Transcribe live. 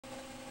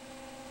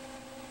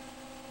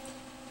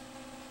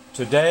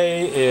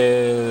Today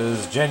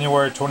is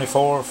January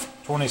 24th,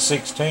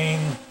 2016.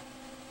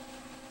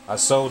 I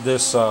sold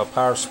this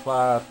power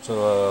supply to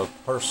a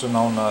person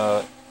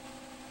on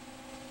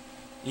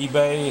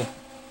eBay,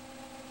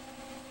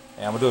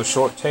 and I'm going to do a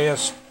short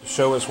test to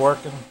show it's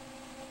working.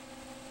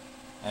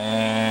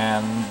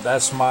 And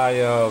that's my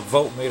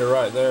voltmeter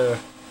right there,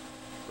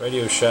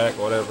 Radio Shack,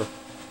 whatever.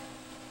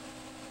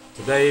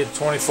 Today,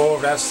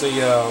 24th, that's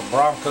the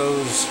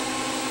Broncos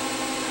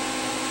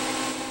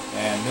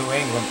and New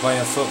England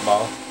playing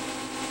football.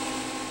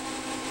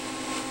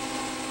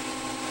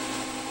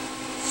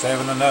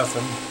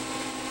 7-0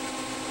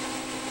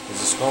 is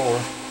the score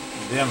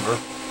in Denver.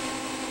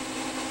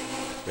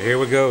 But here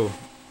we go.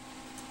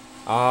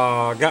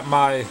 Got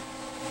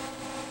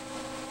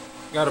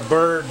a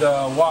Bird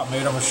watt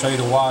meter. I'm going to show you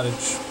the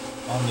wattage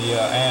on the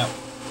amp.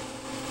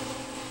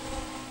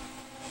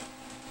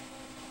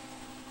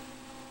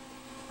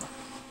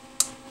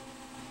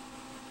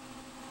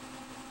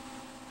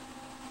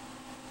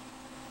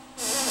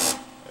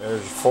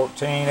 There's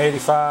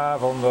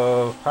 1485 on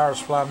the power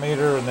supply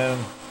meter, and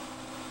then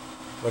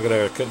look at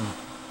there,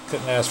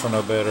 couldn't ask for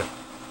no better.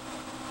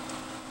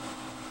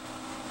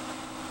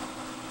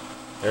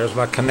 There's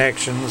my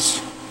connections.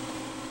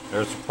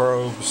 There's the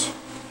probes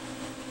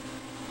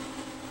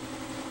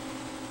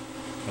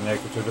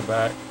connected to the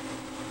back.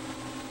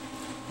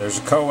 There's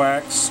a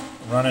coax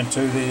running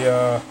to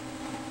the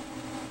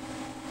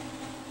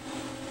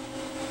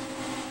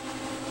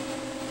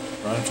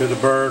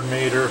Bird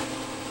meter.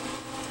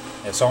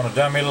 It's on a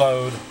dummy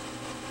load.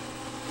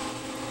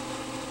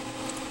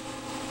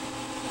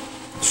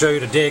 Show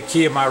you the dead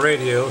key of my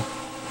radio.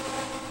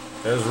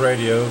 There's the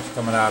radio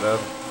coming out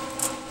of.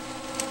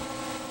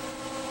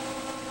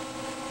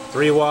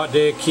 3-watt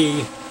dead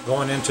key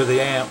going into the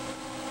amp.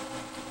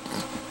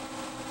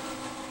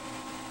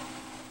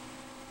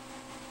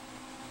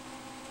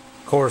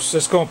 Of course,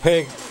 it's going to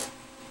peg.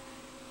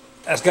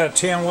 That's got a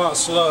 10-watt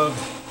slug.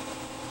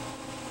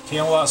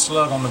 10-watt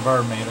slug on the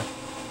Bird meter.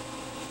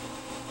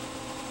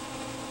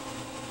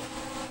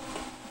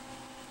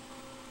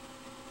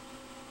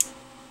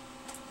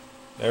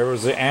 There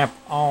was the amp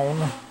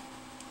on.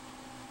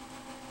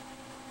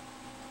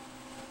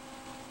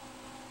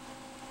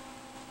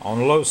 On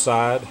the low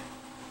side.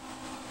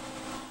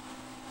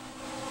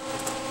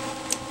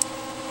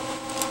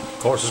 Of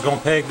course, it's going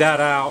to peg that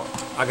out.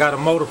 I got a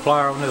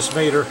multiplier on this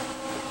meter.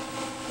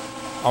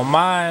 On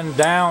mine,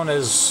 down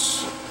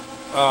is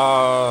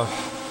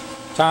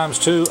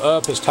 ×2,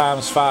 up is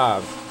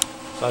 ×5.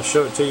 So I'll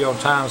show it to you on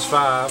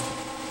 ×5.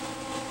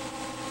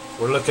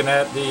 We're looking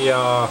at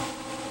the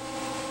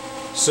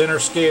center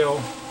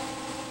scale.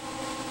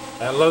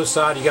 That low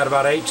side, you got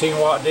about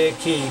 18-watt dead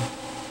key. Of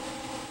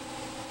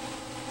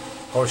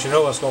course, you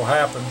know what's going to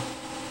happen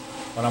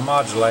when I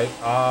modulate.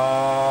 Oh,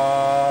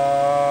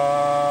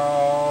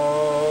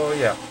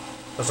 yeah.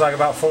 Looks like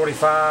about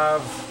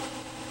 45.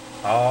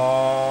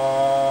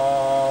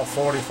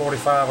 40,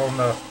 45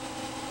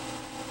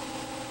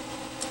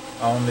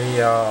 on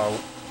the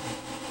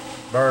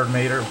Bird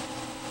meter.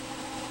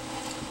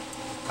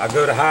 I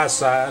go to high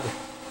side.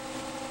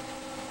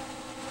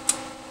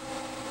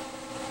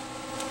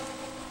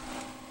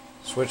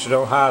 Switch it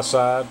on high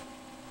side.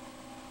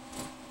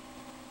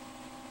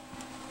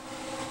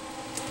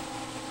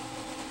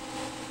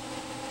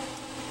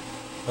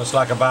 Looks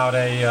like about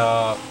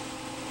a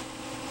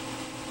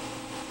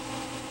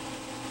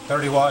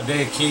 30-watt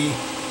dead key.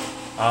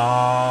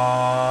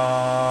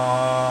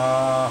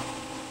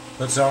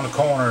 Puts it on the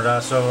corner.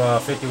 That's a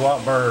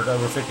 50-watt Bird,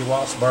 over 50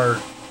 watts Bird.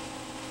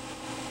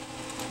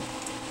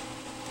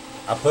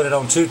 I put it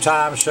on 2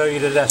 times. Show you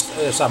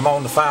that I'm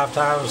on the 5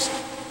 times.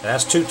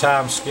 That's 2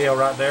 times scale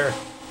right there.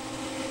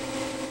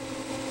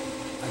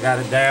 I got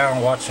it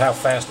down. Watch how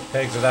fast it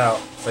pegs it out.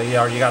 See, you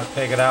got to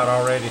peg it out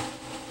already.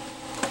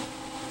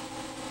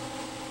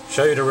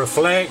 Show you the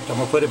reflect. I'm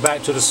going to put it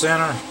back to the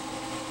center.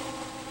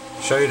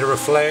 Show you the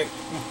reflect.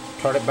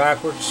 Turn it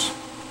backwards.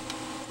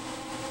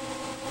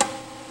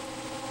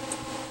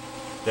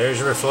 There's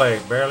your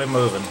reflect. Barely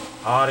moving.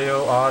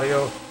 Audio,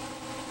 audio,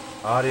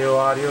 audio,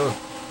 audio.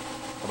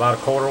 About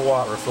a 1/4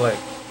 watt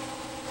reflect.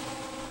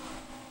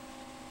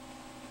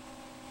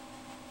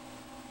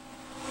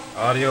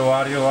 Audio,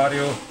 audio,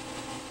 audio.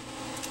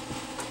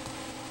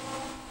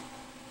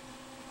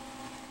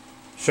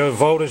 Show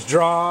voltage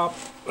drop.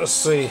 Let's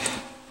see.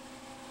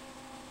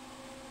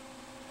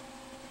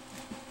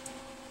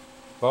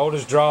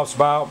 Voltage drops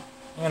about,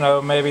 you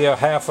know, maybe a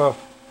half a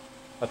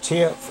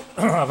tenth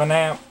of an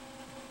amp.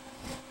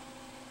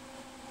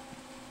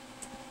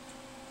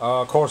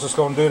 Of course, it's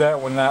going to do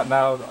that when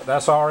now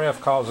that's RF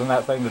causing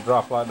that thing to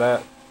drop like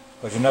that.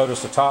 Because you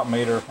notice the top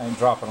meter ain't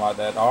dropping like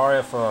that.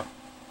 RF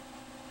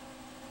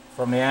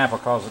from the amp will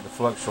cause it to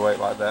fluctuate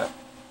like that.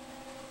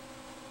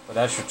 But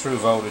that's your true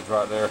voltage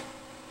right there.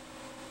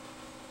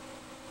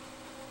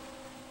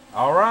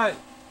 Alright.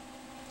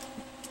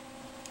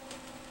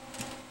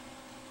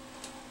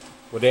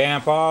 With the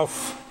amp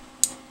off,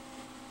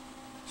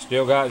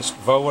 still got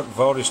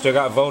voltage, still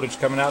got voltage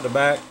coming out the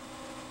back.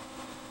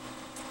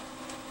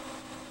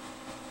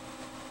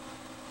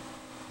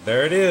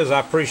 there it is. I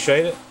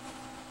appreciate it.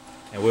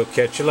 And we'll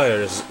catch you later.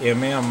 This is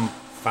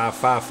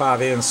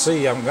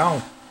MM555NC. I'm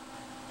gone.